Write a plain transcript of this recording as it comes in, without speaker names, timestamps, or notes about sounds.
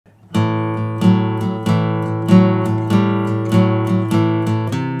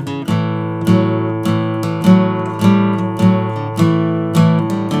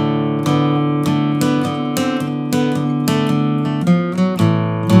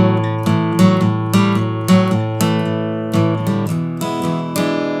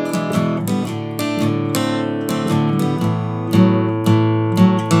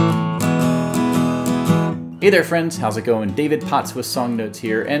there friends, how's it going? David Potts with Song Notes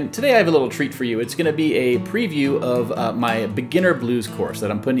here, and today I have a little treat for you. It's going to be a preview of my beginner blues course that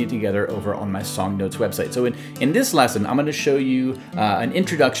I'm putting together over on my Song Notes website. So in this lesson, I'm going to show you an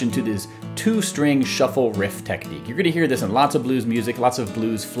introduction to this two-string shuffle riff technique. You're going to hear this in lots of blues music, lots of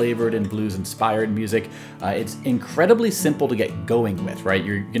blues flavored and blues inspired music. It's incredibly simple to get going with, right?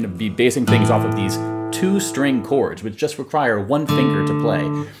 You're going to be basing things off of these two-string chords, which just require one finger to play.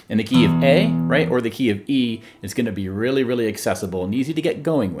 In the key of A, right, or the key of E, it's going to be really, really accessible and easy to get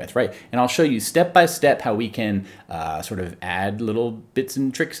going with, right? And I'll show you step by step how we can sort of add little bits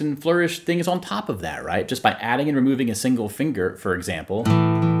and tricks and flourish things on top of that, right? Just by adding and removing a single finger, for example.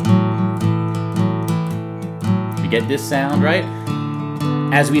 We get this sound, right?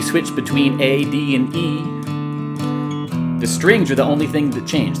 As we switch between A, D, and E, the strings are the only thing that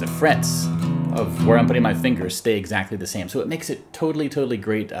change. The frets of where I'm putting my fingers stay exactly the same. So it makes it totally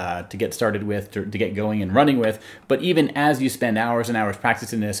great to get started with, to get going and running with. But even as you spend hours and hours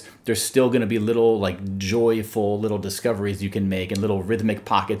practicing this, there's still gonna be little like joyful little discoveries you can make and little rhythmic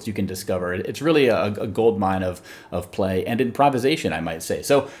pockets you can discover. It's really a gold mine of play and improvisation, I might say.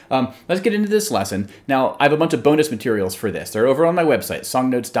 So let's get into this lesson. Now, I have a bunch of bonus materials for this. They're over on my website,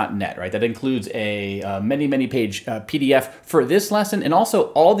 songnotes.net, right? That includes a many page PDF for this lesson and also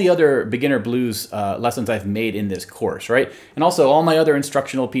all the other beginner blues lessons I've made in this course, right? And also all my other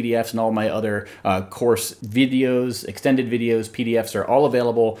instructional PDFs and all my other course videos, extended videos, PDFs are all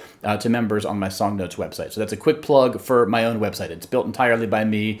available to members on my Song Notes website. So that's a quick plug for my own website. It's built entirely by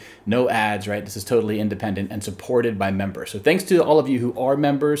me, no ads, right? This is totally independent and supported by members. So thanks to all of you who are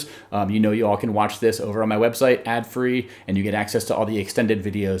members. You know you all can watch this over on my website ad-free, and you get access to all the extended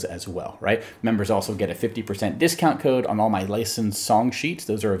videos as well, right? Members also get a 50% discount code on all my licensed song sheets.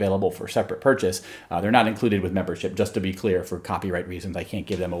 Those are available for separate purchase. They're not included with membership, just to be clear, for copyright reasons. I can't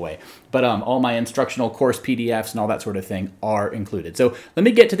give them away. But all my instructional course PDFs and all that sort of thing are included. So let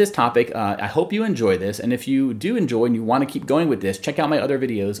me get to this topic. I hope you enjoy this. And if you do enjoy and you want to keep going with this, check out my other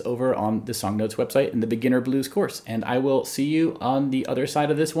videos over on the Song Notes website in the Beginner Blues course. And I will see you on the other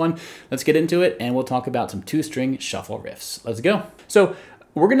side of this one. Let's get into it, and we'll talk about some two-string shuffle riffs. Let's go. So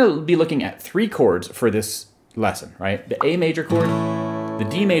we're going to be looking at 3 chords for this lesson, right? The A major chord, the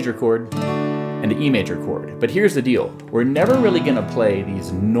D major chord, and the E major chord. But here's the deal. We're never really gonna play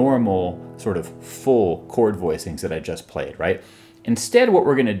these normal sort of full chord voicings that I just played, right? Instead, what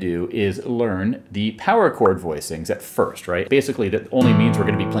we're gonna do is learn the power chord voicings at first, right? Basically, that only means we're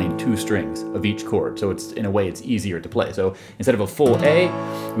gonna be playing 2 strings of each chord. So it's, in a way, it's easier to play. So instead of a full A,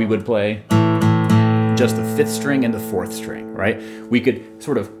 we would play just the 5th string and the 4th string, right? We could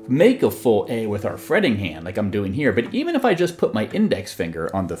sort of make a full A with our fretting hand like I'm doing here, but even if I just put my index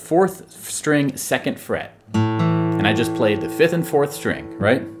finger on the 4th string, 2nd fret, and I just played the 5th and 4th string,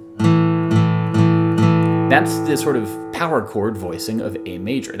 right? That's the sort of power chord voicing of A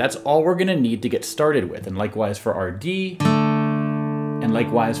major. That's all we're gonna need to get started with, and likewise for our D, and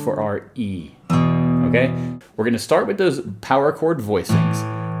likewise for our E, okay? We're gonna start with those power chord voicings,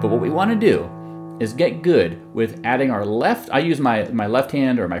 but what we wanna do is get good with adding our left. I use my left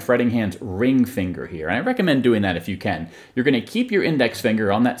hand or my fretting hand's ring finger here, and I recommend doing that if you can. You're gonna keep your index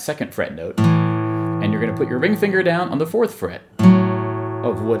finger on that 2nd fret note, and you're gonna put your ring finger down on the 4th fret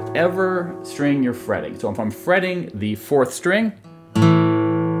of whatever string you're fretting. So if I'm fretting the 4th string,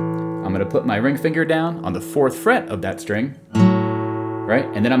 I'm gonna put my ring finger down on the 4th fret of that string, right?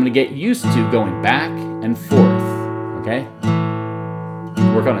 And then I'm gonna get used to going back and forth, okay?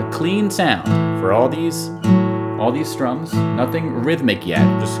 Work on a clean sound for all these strums. Nothing rhythmic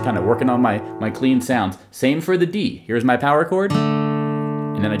yet, just kind of working on my clean sounds. Same for the D. Here's my power chord,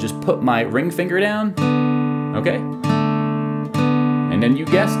 and then I just put my ring finger down, okay? And then you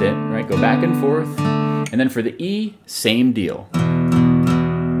guessed it, right? Go back and forth. And then for the E, same deal.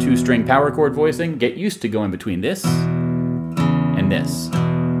 2-string power chord voicing. Get used to going between this and this,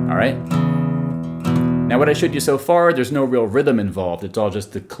 all right? Now what I showed you so far, there's no real rhythm involved. It's all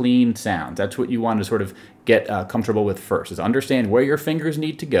just the clean sounds. That's what you want to sort of get comfortable with first, is understand where your fingers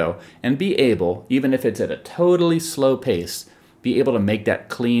need to go and be able, even if it's at a totally slow pace, be able to make that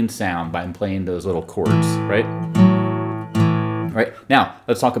clean sound by playing those little chords, right? Right, now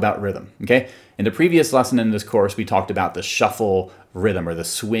let's talk about rhythm, okay? In the previous lesson in this course, we talked about the shuffle rhythm or the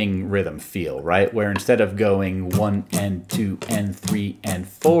swing rhythm feel, right? Where instead of going 1 and 2 and 3 and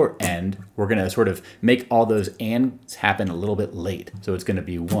 4 and, we're gonna sort of make all those ands happen a little bit late. So it's gonna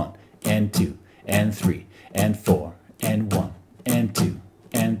be 1 and 2 and 3 and 4 and 1 and 2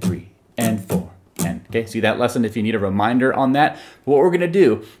 and 3 and 4. Okay, see that lesson if you need a reminder on that. What we're gonna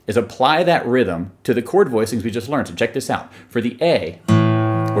do is apply that rhythm to the chord voicings we just learned. So check this out. For the A,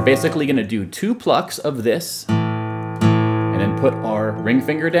 We're basically going to do 2 plucks of this, and then put our ring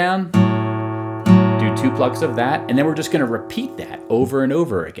finger down, do 2 plucks of that, and then we're just going to repeat that over and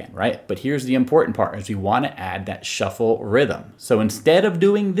over again, right? But here's the important part, is we want to add that shuffle rhythm. So instead of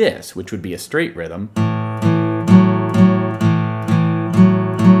doing this, which would be a straight rhythm,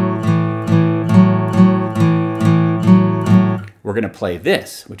 we're going to play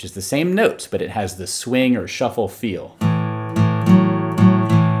this, which is the same notes, but it has the swing or shuffle feel.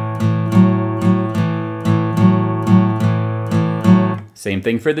 Same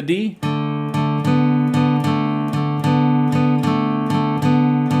thing for the D.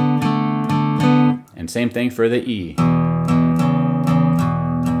 And same thing for the E.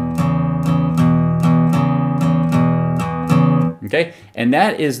 Okay, and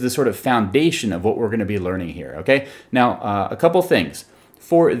that is the sort of foundation of what we're going to be learning here. Okay, now a couple things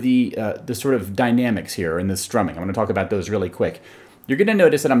for the sort of dynamics here in the strumming. I'm going to talk about those really quick. You're going to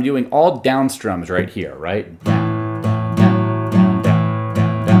notice that I'm doing all down strums right here, right? Down.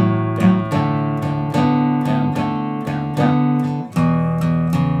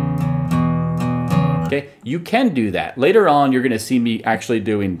 Okay, you can do that. Later on, you're going to see me actually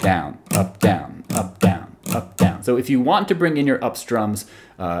doing down, up, down, up, down, up, down. So if you want to bring in your up strums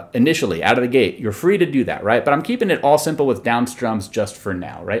initially out of the gate, you're free to do that, right? But I'm keeping it all simple with down strums just for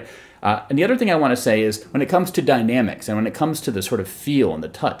now, right? And the other thing I want to say is when it comes to dynamics and when it comes to the sort of feel and the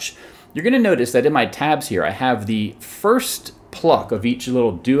touch, you're going to notice that in my tabs here, I have the first pluck of each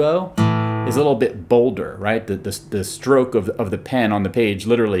little duo is a little bit bolder, right? The stroke of the pen on the page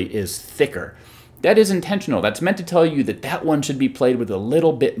literally is thicker. That is intentional. That's meant to tell you that that one should be played with a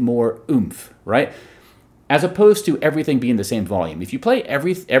little bit more oomph, right? As opposed to everything being the same volume. If you play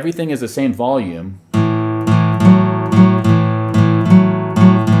everything as the same volume,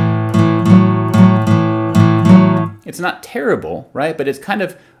 it's not terrible, right? But it's kind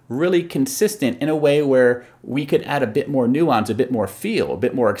of really consistent in a way where we could add a bit more nuance, a bit more feel, a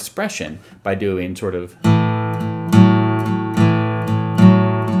bit more expression by doing sort of...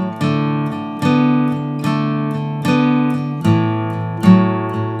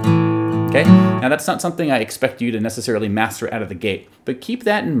 Okay? Now that's not something I expect you to necessarily master out of the gate, but keep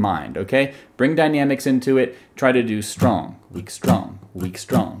that in mind, okay? Bring dynamics into it, try to do strong, weak, strong, weak,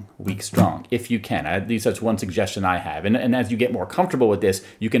 strong, weak, strong, if you can. At least that's one suggestion I have. And as you get more comfortable with this,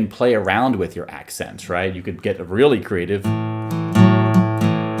 you can play around with your accents, right? You could get really creative.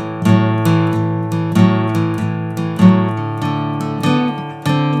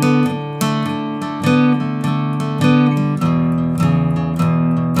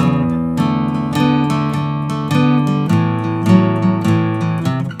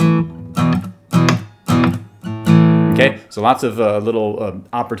 Okay, so lots of little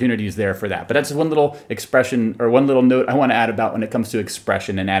opportunities there for that. But that's one little expression or one little note I want to add about when it comes to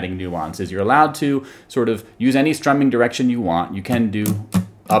expression and adding nuances. You're allowed to sort of use any strumming direction you want. You can do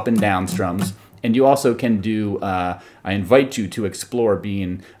up and down strums. And you also can do, I invite you to explore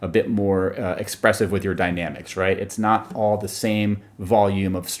being a bit more expressive with your dynamics, right? It's not all the same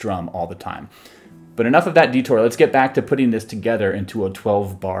volume of strum all the time. But enough of that detour. Let's get back to putting this together into a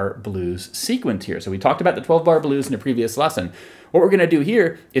 12-bar blues sequence here. So we talked about the 12-bar blues in a previous lesson. What we're going to do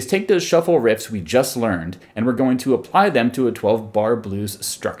here is take those shuffle riffs we just learned, and we're going to apply them to a 12-bar blues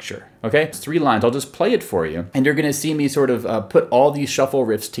structure. Okay? It's 3 lines. I'll just play it for you, and you're going to see me sort of put all these shuffle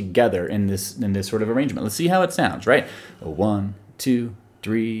riffs together in this sort of arrangement. Let's see how it sounds, right? 1, 2,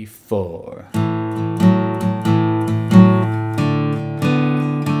 3, 4.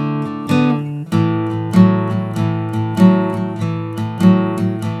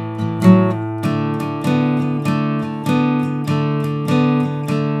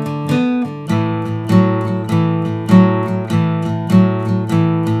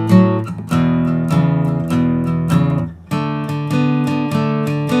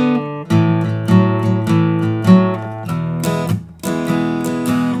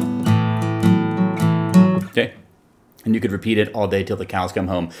 Okay, and you could repeat it all day till the cows come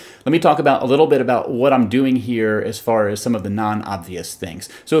home. Let me talk about a little bit about what I'm doing here as far as some of the non-obvious things.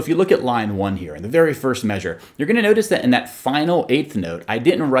 So if you look at line 1 here, in the very first measure, you're going to notice that in that final 8th note, I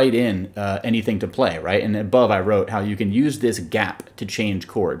didn't write in anything to play, right? And above I wrote how you can use this gap to change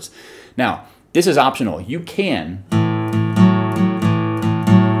chords. Now, this is optional. You can...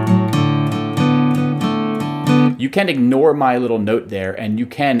 You can ignore my little note there, and you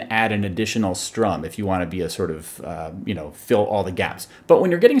can add an additional strum if you want to be a sort of, you know, fill all the gaps. But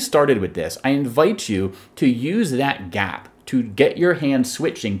when you're getting started with this, I invite you to use that gap to get your hand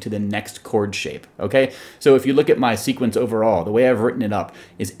switching to the next chord shape, okay? So if you look at my sequence overall, the way I've written it up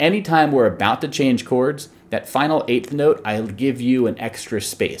is anytime we're about to change chords, that final 8th note, I'll give you an extra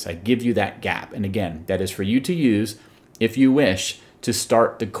space. I give you that gap. And again, that is for you to use if you wish to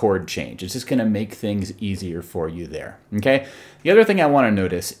start the chord change. It's just gonna make things easier for you there, okay? The other thing I wanna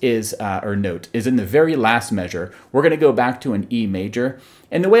notice is, note, is in the very last measure, we're gonna go back to an E major,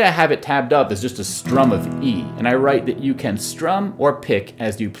 and the way I have it tabbed up is just a strum of E, and I write that you can strum or pick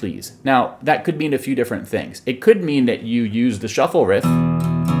as you please. Now, that could mean a few different things. It could mean that you use the shuffle riff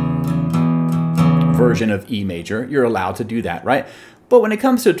version of E major. You're allowed to do that, right? But when it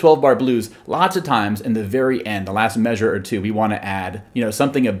comes to 12-bar blues, lots of times in the very end, the last measure or two, we want to add,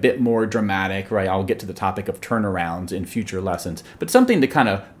 something a bit more dramatic, right? I'll get to the topic of turnarounds in future lessons, but something to kind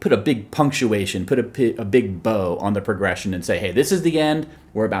of put a big punctuation, put a big bow on the progression and say, hey, this is the end.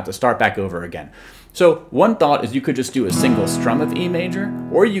 We're about to start back over again. So one thought is you could just do a single strum of E major,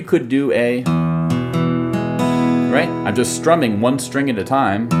 or you could do right? I'm just strumming one string at a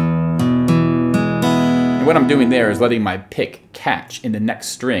time. And what I'm doing there is letting my pick catch in the next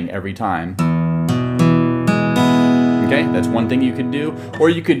string every time. Okay, that's one thing you could do. Or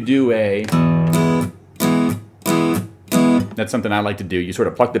you could do that's something I like to do. You sort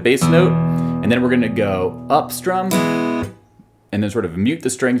of pluck the bass note, and then we're gonna go up strum, and then sort of mute the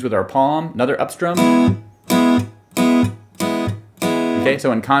strings with our palm, another up strum. Okay,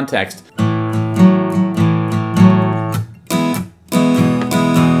 so in context,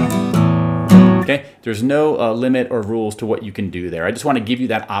 okay, there's no limit or rules to what you can do there. I just want to give you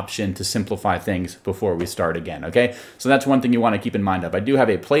that option to simplify things before we start again, okay? So that's one thing you want to keep in mind of. I do have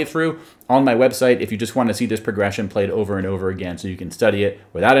a playthrough on my website if you just want to see this progression played over and over again so you can study it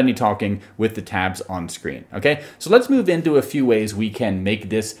without any talking with the tabs on screen, okay? So let's move into a few ways we can make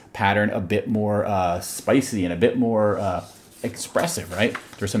this pattern a bit more spicy and a bit more expressive, right?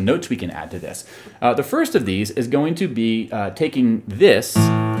 There's some notes we can add to this. The first of these is going to be taking this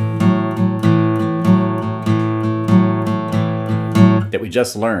that we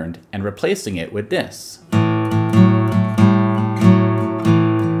just learned and replacing it with this.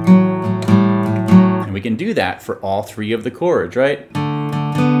 And we can do that for all 3 of the chords, right?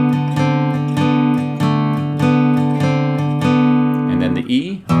 And then the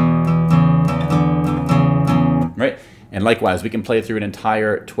E, right? And likewise, we can play through an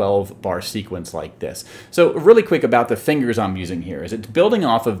entire 12-bar sequence like this. So really quick about the fingers I'm using here is it's building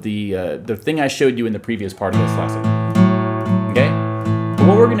off of the thing I showed you in the previous part of this lesson, okay?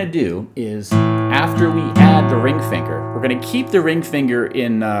 What we're gonna do is, after we add the ring finger, we're gonna keep the ring finger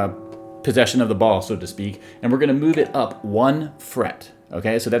in possession of the ball, so to speak, and we're gonna move it up 1 fret,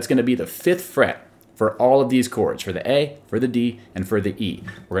 okay? So that's gonna be the 5th fret for all of these chords, for the A, for the D, and for the E.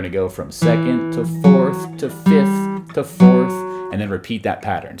 We're gonna go from 2nd to 4th to 5th to 4th, and then repeat that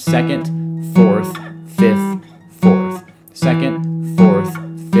pattern. 2nd, 4th, 5th, 4th. 2nd, 4th,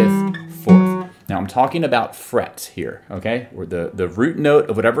 5th, 4th. Now I'm talking about frets here, okay? Where the root note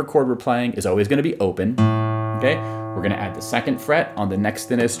of whatever chord we're playing is always gonna be open, okay? We're gonna add the 2nd fret on the next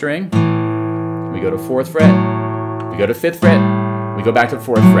thinnest string. We go to 4th fret, we go to 5th fret, we go back to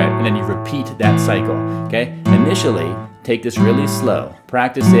 4th fret, and then you repeat that cycle, okay? Initially, take this really slow.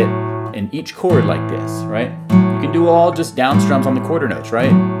 Practice it in each chord like this, right? You can do all just down strums on the quarter notes,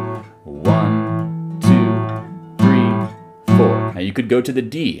 right? 1, 2, 3, 4. Now you could go to the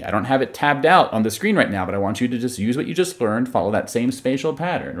D. I don't have it tabbed out on the screen right now, but I want you to just use what you just learned, follow that same spatial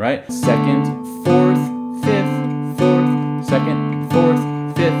pattern, right? 2nd, 4th, 5th, 4th, 2nd,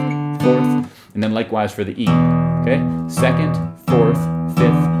 4th, 5th, 4th, and then likewise for the E, okay? 2nd, 4th,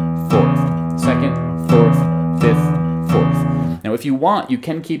 5th, 4th, 2nd, 4th, 5th, 4th. Now if you want, you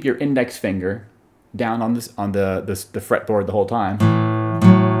can keep your index finger down on the fretboard the whole time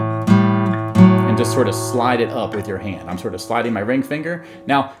and just sort of slide it up with your hand. I'm sort of sliding my ring finger.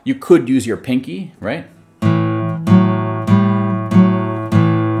 Now you could use your pinky, right?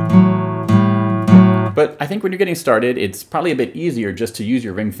 But I think when you're getting started, it's probably a bit easier just to use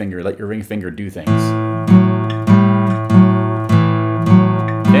your ring finger, let your ring finger do things.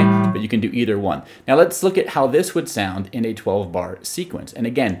 Okay, but you can do either one. Now let's look at how this would sound in a 12-bar sequence. And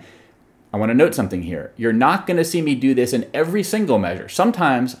again, I want to note something here. You're not going to see me do this in every single measure.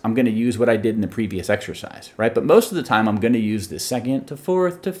 Sometimes I'm going to use what I did in the previous exercise, right? But most of the time I'm going to use the 2nd to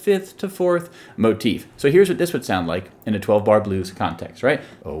 4th to 5th to 4th motif. So here's what this would sound like in a 12-bar blues context, right?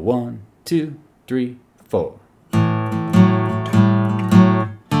 1, 2, 3, 4.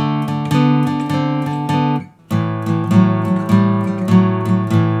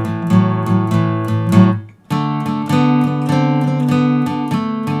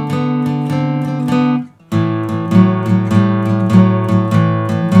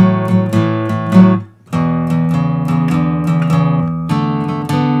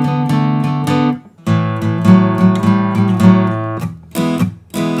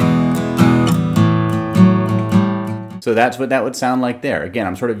 So that's what that would sound like there. Again,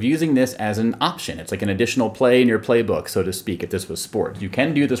 I'm sort of using this as an option. It's like an additional play in your playbook, so to speak, if this was sports. You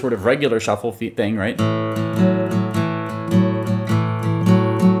can do the sort of regular shuffle thing, right?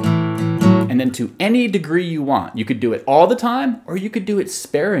 And then to any degree you want. You could do it all the time, or you could do it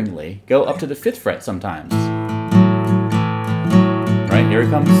sparingly. Go up to the 5th fret sometimes. Right, here it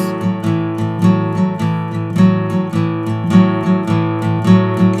comes.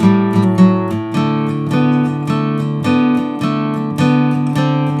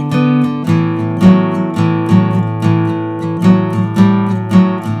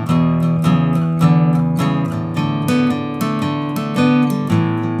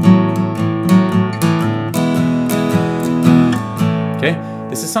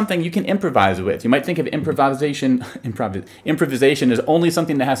 This is something you can improvise with. You might think of improvisation as only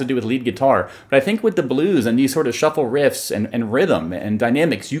something that has to do with lead guitar, but I think with the blues and these sort of shuffle riffs and rhythm and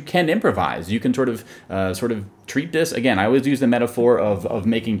dynamics, you can improvise. You can sort of treat this, again, I always use the metaphor of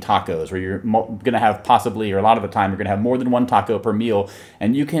making tacos, where you're going to have possibly, or a lot of the time, you're going to have more than one taco per meal,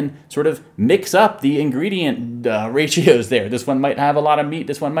 and you can sort of mix up the ingredient ratios there. This one might have a lot of meat,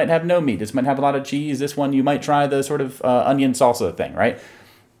 this one might have no meat, this might have a lot of cheese, this one you might try the sort of onion salsa thing, right?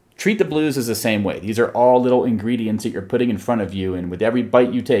 Treat the blues as the same way. These are all little ingredients that you're putting in front of you, and with every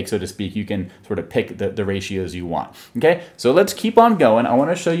bite you take, so to speak, you can sort of pick the ratios you want. Okay, so let's keep on going. I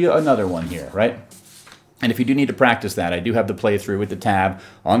want to show you another one here, right? And if you do need to practice that, I do have the playthrough with the tab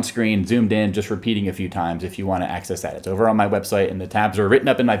on screen, zoomed in, just repeating a few times if you want to access that. It's over on my website, and the tabs are written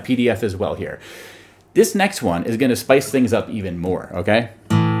up in my PDF as well here. This next one is going to spice things up even more, okay?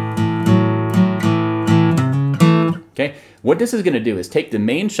 Okay, what this is going to do is take the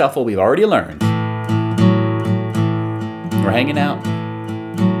main shuffle we've already learned. We're hanging out.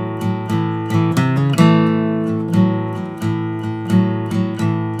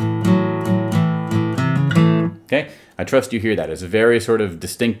 Okay, I trust you hear that. It's a very sort of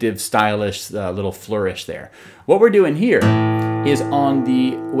distinctive, stylish little flourish there. What we're doing here is on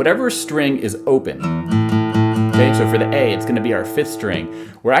the whatever string is open. Okay, so for the A, it's going to be our 5th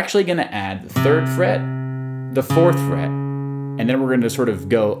string. We're actually going to add the 3rd fret, the 4th fret, and then we're going to sort of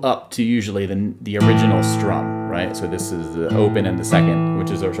go up to usually the original strum, right? So this is the open and the 2nd, which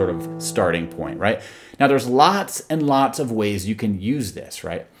is our sort of starting point, right? Now there's lots and lots of ways you can use this,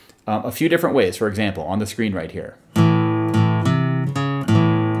 right? A few different ways, for example, on the screen right here.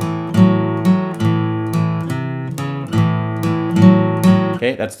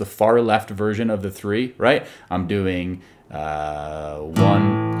 Okay, that's the far left version of the 3, right? I'm doing 1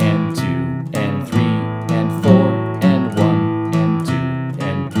 and 2 and 3 and 4 and 1 and 2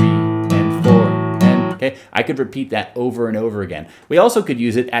 and 3 and 4 and, okay? I could repeat that over and over again. We also could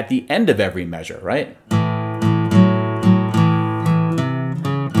use it at the end of every measure, right?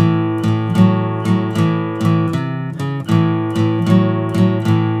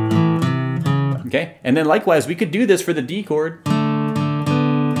 Okay, and then likewise, we could do this for the D chord.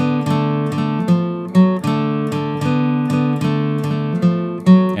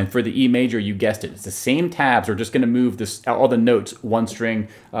 And for the E major, you guessed it, it's the same tabs. We're just going to move this, all the notes one string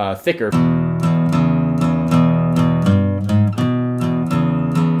thicker.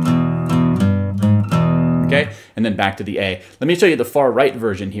 Okay, and then back to the A. Let me show you the far right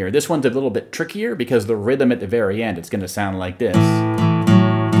version here. This one's a little bit trickier because the rhythm at the very end, it's going to sound like this.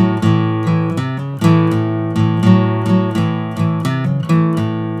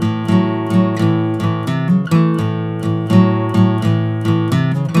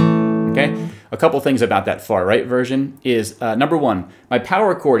 A couple things about that far right version is, number one, my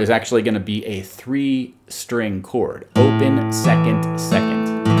power chord is actually going to be a 3-string chord. Open, 2nd,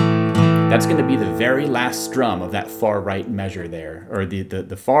 2nd. That's going to be the very last strum of that far right measure there, or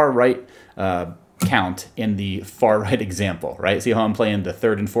the far right count in the far right example, right? See how I'm playing the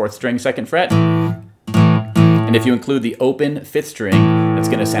 3rd and 4th string 2nd fret? And if you include the open 5th string, that's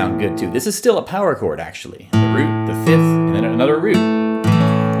going to sound good too. This is still a power chord actually. The root, the 5th, and then another root.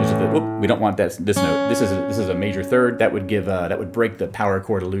 Whoop, we don't want this note. This is a major 3rd. That would give that would break the power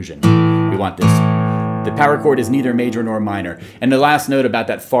chord illusion. We want this. The power chord is neither major nor minor. And the last note about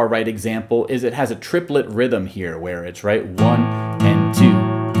that far right example is it has a triplet rhythm here, where it's right 1 and 2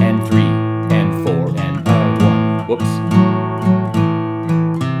 and 3 and 4 and 1. Whoops.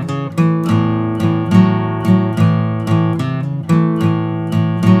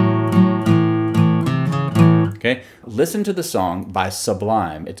 Okay, listen to the song by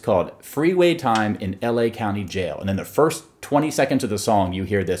Sublime. It's called Freeway Time in LA County Jail. And then the first 20 seconds of the song, you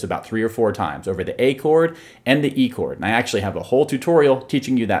hear this about 3 or 4 times over the A chord and the E chord. And I actually have a whole tutorial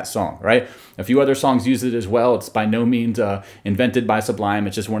teaching you that song, right? A few other songs use it as well. It's by no means invented by Sublime.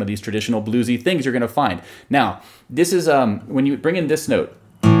 It's just one of these traditional bluesy things you're going to find. Now, this is when you bring in this note.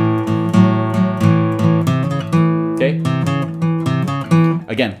 Okay?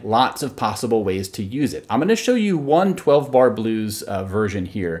 Again, lots of possible ways to use it. I'm going to show you one 12-bar blues version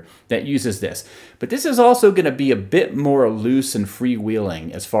here that uses this. But this is also going to be a bit more loose and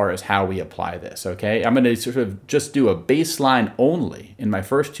freewheeling as far as how we apply this, okay? I'm going to sort of just do a bass line only in my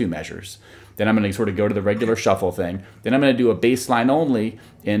first 2 measures. Then I'm going to sort of go to the regular shuffle thing. Then I'm going to do a bass line only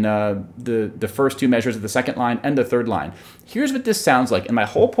in the first 2 measures of the second line and the third line. Here's what this sounds like. And my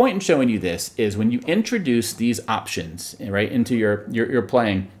whole point in showing you this is when you introduce these options, right, into your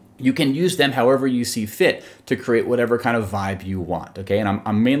playing, you can use them however you see fit to create whatever kind of vibe you want, okay? And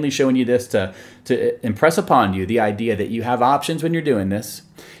I'm mainly showing you this to impress upon you the idea that you have options when you're doing this,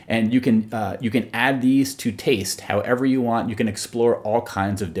 and you can add these to taste however you want. You can explore all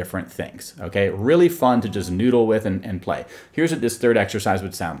kinds of different things, okay? Really fun to just noodle with and play. Here's what this third exercise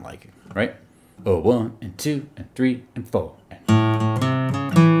would sound like, right? 1 and 2 and 3 and 4.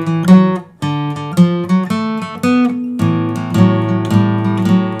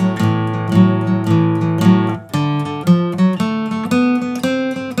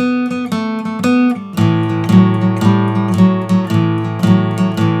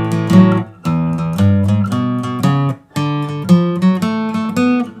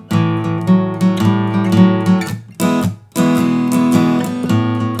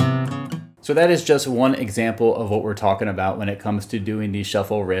 So that is just one example of what we're talking about when it comes to doing these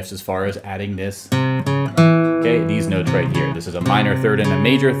shuffle riffs as far as adding this. Okay, these notes right here. This is a minor third and a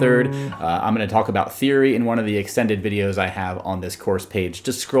major third. I'm going to talk about theory in one of the extended videos I have on this course page.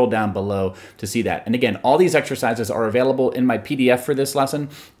 Just scroll down below to see that. And again, all these exercises are available in my PDF for this lesson,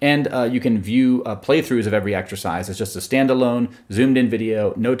 and you can view playthroughs of every exercise. It's just a standalone, zoomed in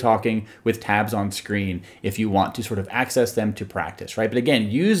video, no talking, with tabs on screen if you want to sort of access them to practice, right? But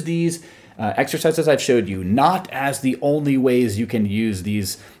again, use these exercises I've showed you not as the only ways you can use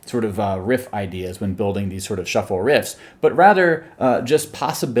these sort of riff ideas when building these sort of shuffle riffs, but rather just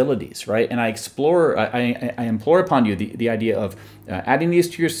possibilities, right? And I implore upon you the idea of adding these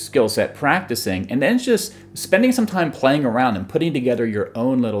to your skill set, practicing, and then just spending some time playing around and putting together your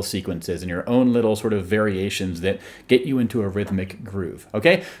own little sequences and your own little sort of variations that get you into a rhythmic groove,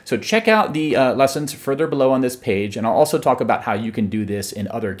 okay? So check out the lessons further below on this page, and I'll also talk about how you can do this in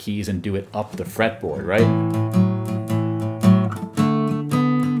other keys and do it up the fretboard, right?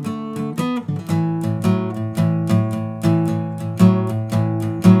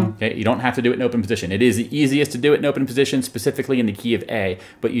 Okay, you don't have to do it in open position. It is the easiest to do it in open position, specifically in the key of A,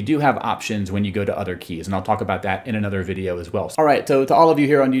 but you do have options when you go to other keys, and I'll talk about that in another video as well. All right, so to all of you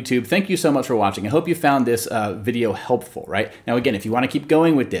here on YouTube, thank you so much for watching. I hope you found this video helpful, right? Now again, if you want to keep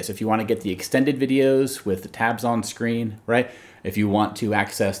going with this, if you want to get the extended videos with the tabs on screen, right? If you want to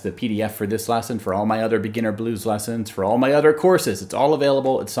access the PDF for this lesson, for all my other beginner blues lessons, for all my other courses, it's all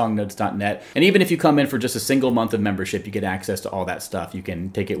available at songnotes.net. And even if you come in for just a single month of membership, you get access to all that stuff. You can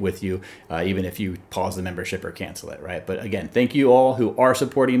take it with you, even if you pause the membership or cancel it, right? But again, thank you all who are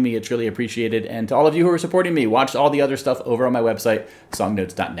supporting me. It's really appreciated. And to all of you who are supporting me, watch all the other stuff over on my website,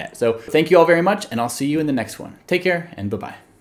 songnotes.net. So thank you all very much, and I'll see you in the next one. Take care, and bye-bye.